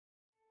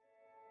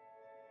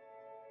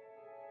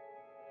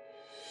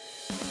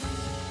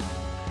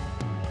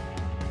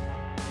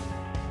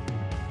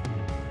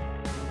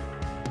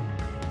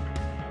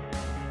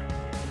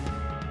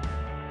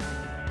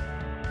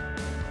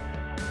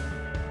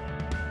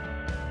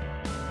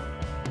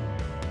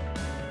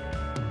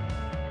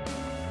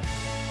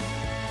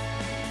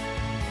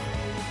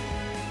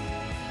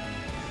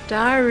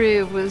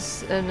Diarrhoea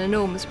was an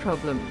enormous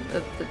problem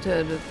at the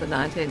turn of the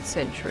 19th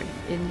century,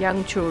 in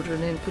young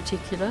children in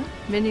particular.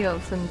 Many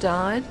of them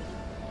died.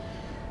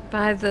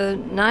 By the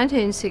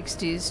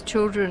 1960s,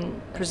 children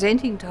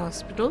presenting to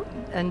hospital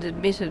and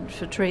admitted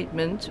for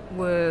treatment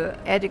were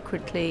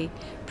adequately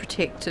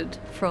protected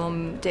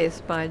from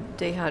death by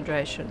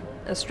dehydration.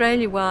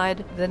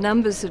 Australia-wide, the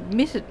numbers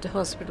admitted to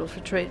hospital for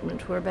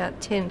treatment were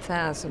about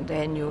 10,000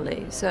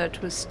 annually, so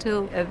it was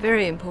still a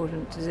very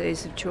important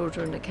disease of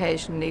children,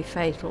 occasionally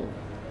fatal.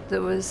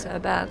 There was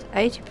about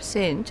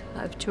 80%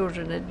 of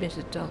children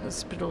admitted to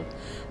hospital.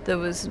 There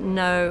was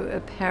no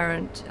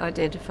apparent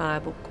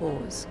identifiable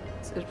cause.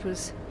 It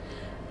was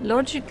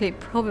logically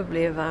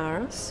probably a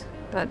virus,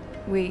 but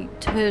we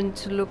turned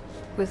to look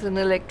with an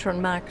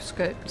electron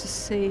microscope to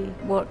see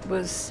what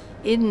was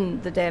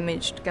in the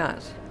damaged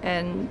gut.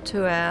 And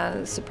to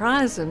our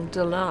surprise and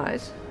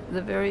delight,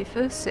 the very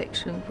first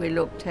section we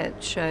looked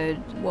at showed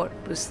what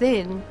was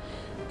then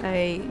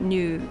a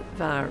new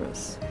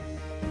virus.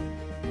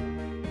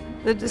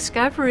 The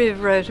discovery of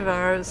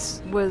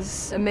rotavirus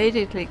was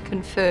immediately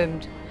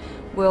confirmed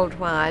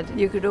worldwide.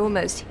 You could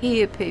almost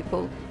hear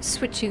people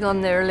switching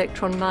on their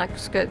electron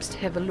microscopes to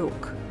have a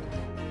look.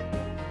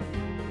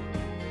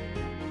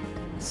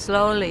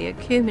 Slowly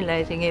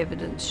accumulating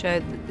evidence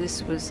showed that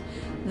this was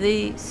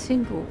the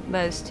single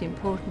most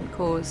important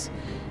cause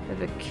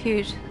of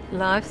acute,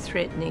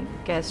 life-threatening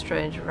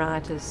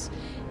gastroenteritis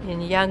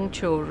in young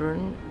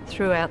children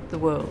throughout the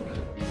world.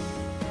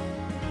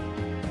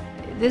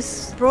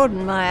 This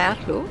broadened my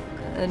outlook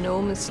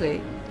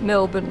enormously.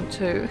 Melbourne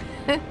to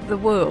the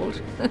world,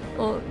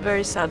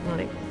 very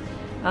suddenly.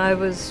 I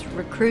was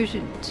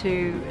recruited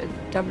to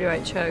a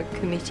WHO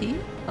committee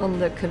on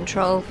the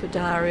Control for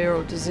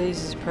Diarrheal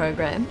Diseases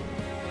program.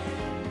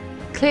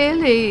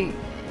 Clearly,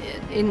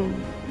 in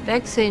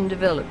vaccine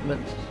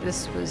development,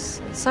 this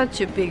was such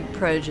a big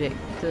project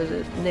that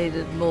it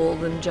needed more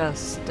than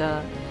just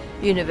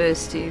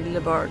university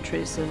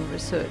laboratories and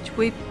research.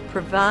 We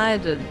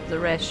provided the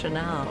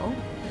rationale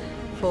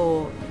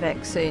for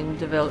vaccine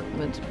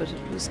development, but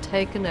it was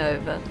taken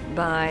over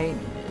by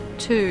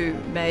two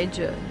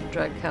major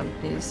drug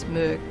companies,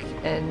 Merck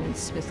and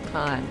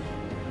SmithKline.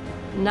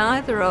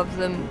 Neither of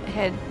them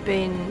had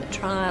been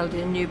trialled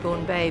in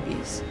newborn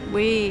babies.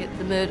 We at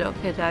the Murdoch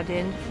had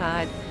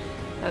identified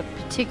a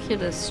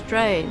particular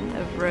strain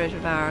of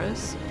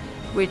rotavirus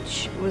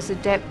which was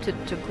adapted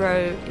to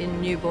grow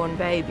in newborn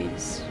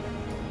babies.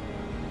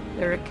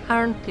 There are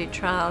currently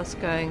trials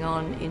going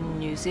on in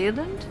New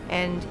Zealand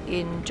and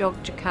in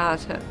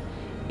Yogyakarta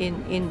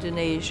in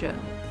Indonesia.